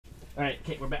Alright,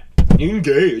 okay, we're back.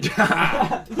 Engage.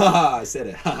 Haha, I said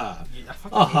it. Haha.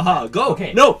 Haha, go.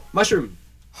 Okay. No, mushroom.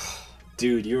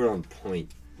 Dude, you're on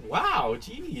point. Wow,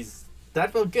 jeez.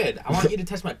 That felt good. I want you to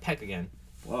touch my peck again.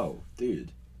 Whoa,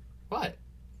 dude. What?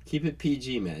 Keep it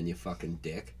PG, man, you fucking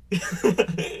dick.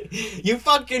 You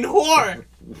fucking whore!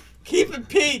 Keep it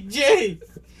PG!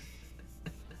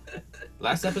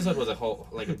 Last episode was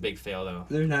a big fail though.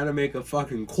 Learn how to make a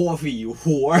fucking coffee, you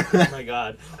whore. Oh my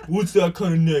god. What's that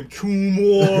kind of name?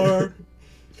 Kumar?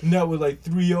 And that was like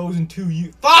 3 O's and 2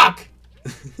 U's. Fuck!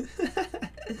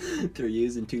 3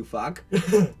 U's and 2 fuck?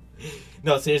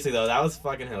 No, seriously though, that was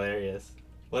fucking hilarious.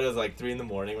 What, it was like 3 in the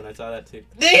morning when I saw that too.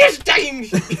 There's time!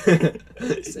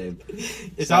 Same.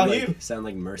 It's sound all like, you. Sound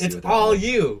like Mercy It's with all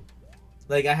you.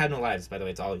 Like, I have no lives, by the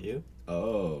way. It's all you.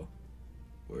 Oh.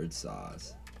 Word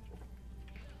sauce.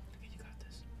 You got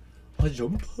this.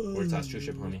 Word sauce, true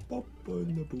ship, homie.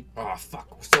 Oh,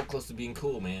 fuck. We're so close to being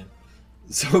cool, man.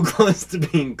 So close to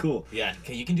being cool. Yeah,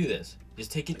 okay, you can do this.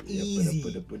 Just take it easy.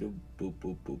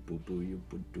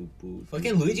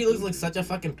 Fucking Luigi looks like such a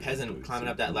fucking peasant climbing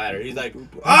up that ladder. He's like,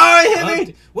 oh, I hit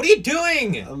me! What are you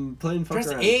doing? I'm playing fuck Press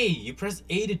around. A. You press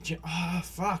A to jump. Oh,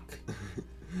 fuck.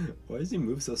 Why does he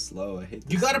move so slow? I hate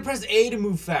this. You gotta thing. press A to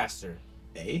move faster.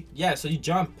 A? Yeah, so you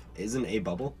jump. Isn't A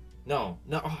bubble? No.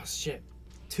 Oh, shit.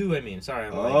 2, I mean. Sorry.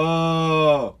 I'm like...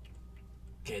 Oh!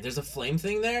 Okay, there's a flame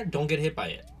thing there. Don't get hit by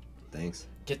it. Thanks.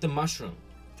 Get the mushroom.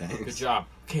 Thanks. Good job.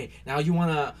 Okay, now you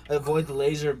want to avoid the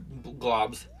laser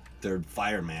globs. They're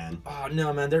fireman. Oh,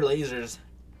 no, man. They're lasers.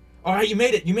 All right, you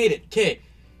made it. You made it. Okay.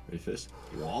 Ready for this?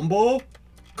 Wombo?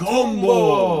 Gombo!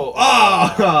 Gombo!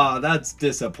 Oh, that's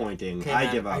disappointing. Okay, I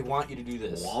man, give up. I want you to do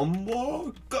this.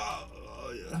 Wombo?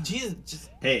 Jesus. Just...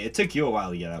 Hey, it took you a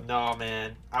while to get up. No,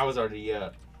 man. I was already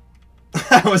up.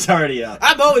 I was already up.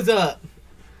 I'm always up.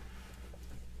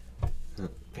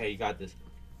 Okay, you got this.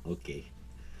 Okay.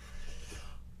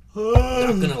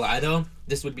 Not gonna lie though,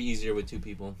 this would be easier with 2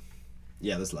 people.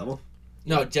 Yeah, this level?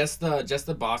 No, just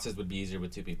the bosses would be easier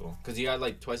with 2 people, cause you had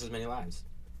like twice as many lives.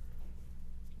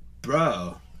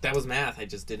 Bro. That was math. I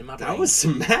just did in my brain. That was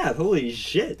some math. Holy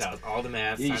shit. That was all the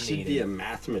math. You I should needed. be a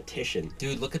mathematician.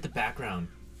 Dude, look at the background.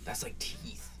 That's like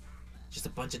teeth. Just a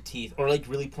bunch of teeth, or like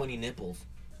really pointy nipples.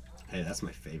 Hey, that's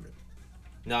my favorite.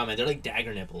 No, man, they're like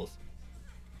dagger nipples.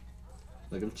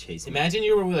 Look, I'm chasing. Imagine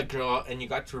you were with a girl and you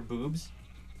got to her boobs,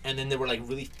 and then they were like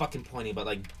really fucking pointy, but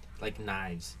like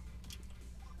knives.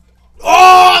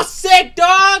 Oh, sick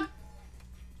dog!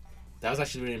 That was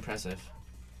actually really impressive.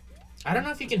 I don't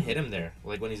know if you can hit him there,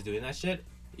 like when he's doing that shit.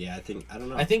 Yeah, I don't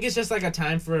know. I think it's just like a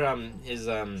time for his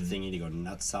thingy to go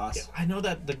nut sauce. I know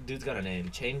that the dude's got a name,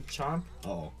 Chain Chomp.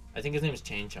 Oh. I think his name is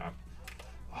Chain Chomp.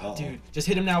 Oh, Uh-oh. dude, just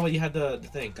hit him now while you had the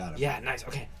thing. Got him. Yeah, nice.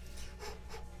 Okay.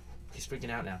 He's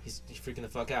freaking out now. He's freaking the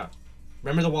fuck out.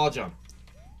 Remember the wall jump.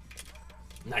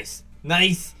 Nice.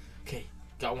 Nice. Okay,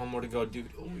 got one more to go, dude.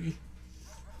 Oh,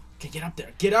 okay, get up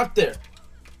there. Get up there.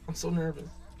 I'm so nervous.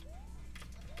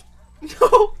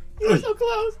 No, you're so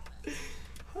close.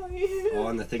 Oh,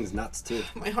 and the thing's nuts too.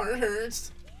 My heart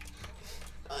hurts.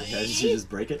 Did you just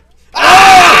break it?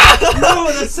 Ah!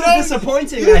 No, that's so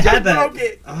disappointing. You I had that. broke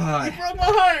it. Oh, You broke my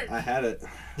heart. I had it.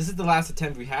 This is the last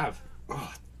attempt we have.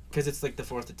 Oh, Because it's like the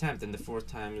 4th attempt, and the 4th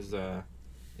time is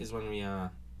when we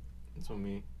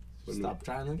stop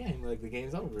trying the game. Like the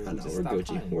game's over. I know, Just we're stop Gucci.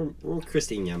 trying. We're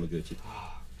Christine Yamaguchi.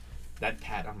 That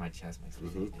pat on my chest makes me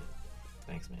feel good.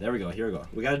 Thanks, man. There we go. Here we go.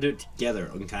 We gotta do it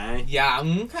together, okay? Yeah,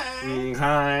 okay.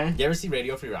 Okay. You ever see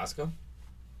Radio Free Roscoe?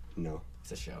 No.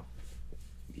 It's a show.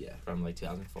 Yeah. From like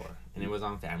 2004, and it was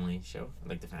on Family Show,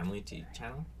 like the Family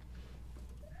channel.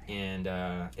 And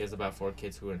it was about 4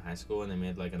 kids who were in high school, and they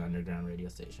made like an underground radio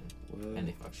station, and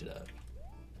they fucked shit up.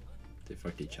 They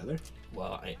fucked each other?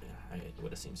 Well, I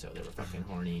would assume so. They were fucking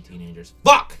horny teenagers.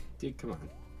 Fuck! Dude, come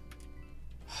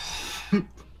on.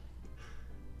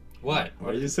 What? Why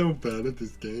are you so bad at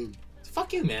this game?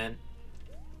 Fuck you, man.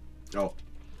 Oh.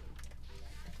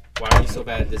 Why are you so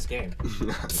bad at this game?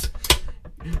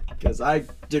 Because I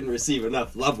didn't receive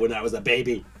enough love when I was a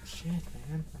baby. Shit,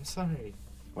 man. I'm sorry.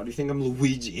 Why do you think I'm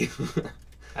Luigi?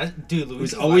 Dude,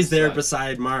 Luigi's Who's always there sucks.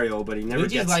 beside Mario, but he never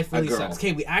Luigi's gets life a really girl. sucks.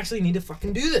 Okay, we actually need to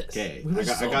fucking do this. Okay, We were I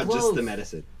got so just close. the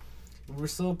medicine. We're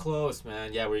so close,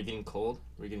 man. Yeah, we're getting cold.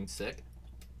 We're getting sick.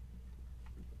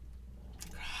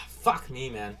 Fuck me,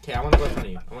 man. Okay, I want to go in front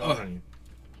of you. I want to go in front of you.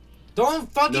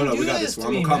 Don't fucking No, do we got this this. to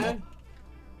me, Wombo man.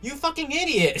 You fucking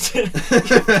idiot. You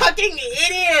fucking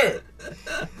idiot.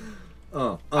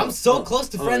 I'm so close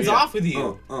to friends off with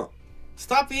you.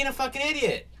 Stop being a fucking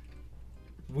idiot.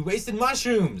 We wasted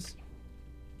mushrooms.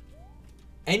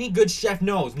 Any good chef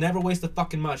knows, never waste the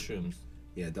fucking mushrooms.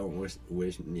 Yeah, don't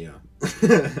wish. Yeah.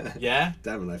 Yeah?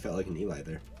 Damn it, I felt like an Eli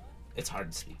there. It's hard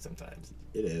to speak sometimes.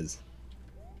 It is.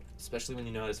 Especially when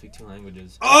you know how to speak 2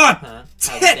 languages. Oh! Huh?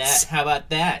 Tits! How about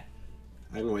that?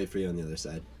 I'm gonna wait for you on the other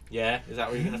side. Yeah? Is that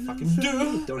what you're gonna fucking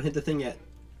do? Don't hit the thing yet.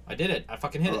 I did it. I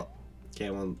fucking hit it. Okay,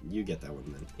 well, you get that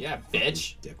one then. Yeah,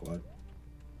 bitch. Dickwad.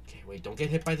 Okay, wait, don't get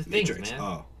hit by the things, Matrix. man.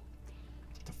 Oh.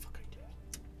 What the fuck are you doing?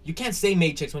 You can't say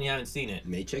Matrix when you haven't seen it.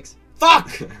 Matrix?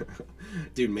 Fuck!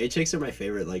 Dude, Matrix are my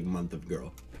favorite, like, month of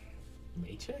girl.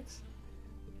 Matrix?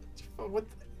 What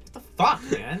the fuck,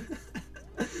 man?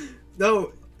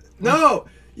 No! No!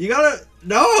 You gotta...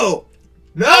 No!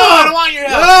 No! I don't want your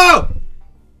help!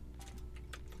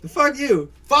 No! Fuck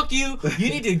you! Fuck you! You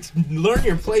need to learn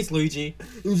your place, Luigi.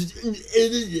 Your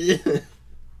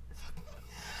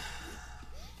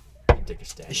dick is It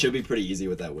standing. should be pretty easy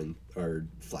with that wind or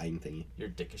flying thingy. Your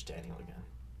dick is standing again.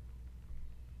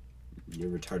 You're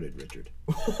retarded, Richard.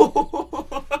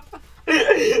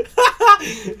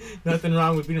 Nothing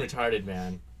wrong with being retarded,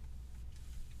 man.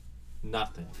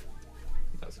 Nothing.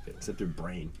 That was good. Except your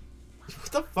brain.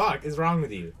 What the fuck is wrong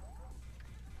with you?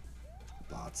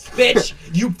 Bots. Bitch!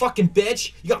 You fucking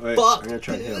bitch! You got Wait, fucked! I'm gonna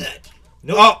try him.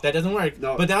 Nope, Oh! that doesn't work.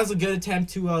 No. But that was a good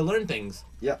attempt to learn things.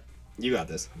 Yep. You got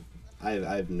this. I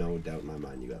have no doubt in my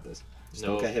mind you got this. Just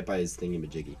No. don't get hit by his thingy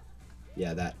majiggy.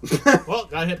 Yeah, that. Well,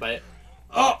 got hit by it.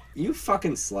 Oh! You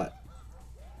fucking slut.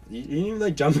 You didn't even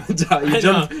like jump on top. I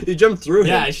You jumped through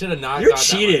Yeah, him. I should have not. You're got that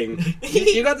cheating. one.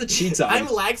 You got the cheats on. I'm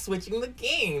lag switching the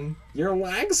game. You're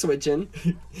lag switching.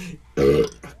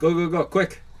 Go,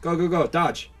 quick. Go,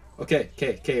 dodge. Okay,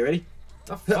 you ready?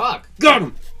 The fuck? Got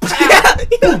him!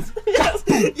 yes!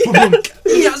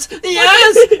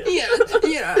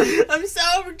 Yes! I'm so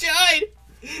overjoyed.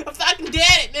 I fucking did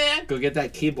it, man. Go get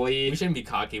that key, boy. We shouldn't be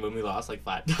cocky when we lost like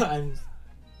 5 times.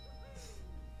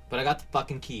 But I got the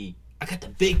fucking key. I got the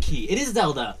big key. It is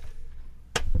Zelda.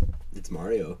 It's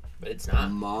Mario. But it's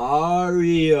not.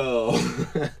 Mario.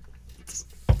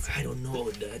 I don't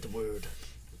know that word.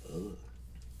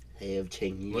 I have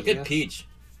changed. Look at Peach.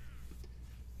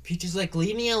 Peach is like,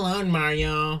 leave me alone,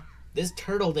 Mario. This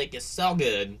turtle dick is so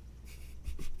good.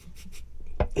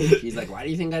 She's like, why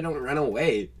do you think I don't run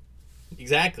away?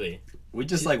 Exactly. We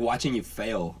just like watching you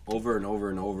fail over and over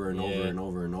and over and Yeah. over and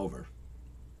over and over.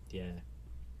 Yeah.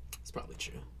 It's probably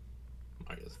true.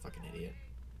 Mario's a fucking idiot.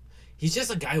 He's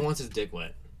just a guy who wants his dick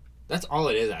wet. That's all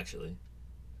it is, actually.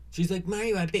 She's like,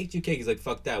 Mario, I baked you cake. He's like,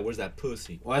 fuck that. Where's that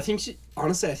pussy? Well, I think she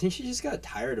just got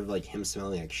tired of like him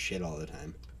smelling like shit all the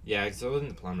time. Yeah, so in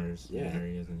the plumbers Yeah.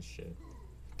 areas and shit.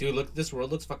 Dude, look, this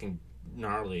world looks fucking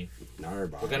gnarly.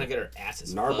 Narball. We're gonna get our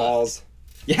asses Narballs.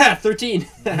 Yeah, 13.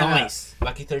 fucked. Nice.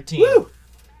 Lucky 13. Woo!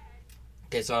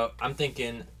 Okay, so I'm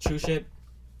thinking True Ship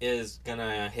is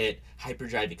gonna hit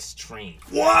Hyperdrive Extreme.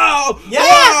 Whoa! Yeah!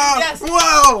 Whoa! Yes!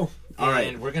 Whoa! All right.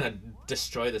 And we're gonna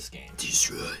destroy this game.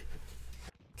 Destroy.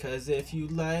 Cause if you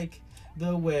like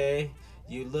the way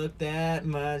you look that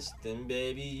much, then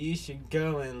baby you should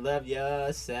go and love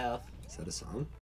yourself. Is that a song?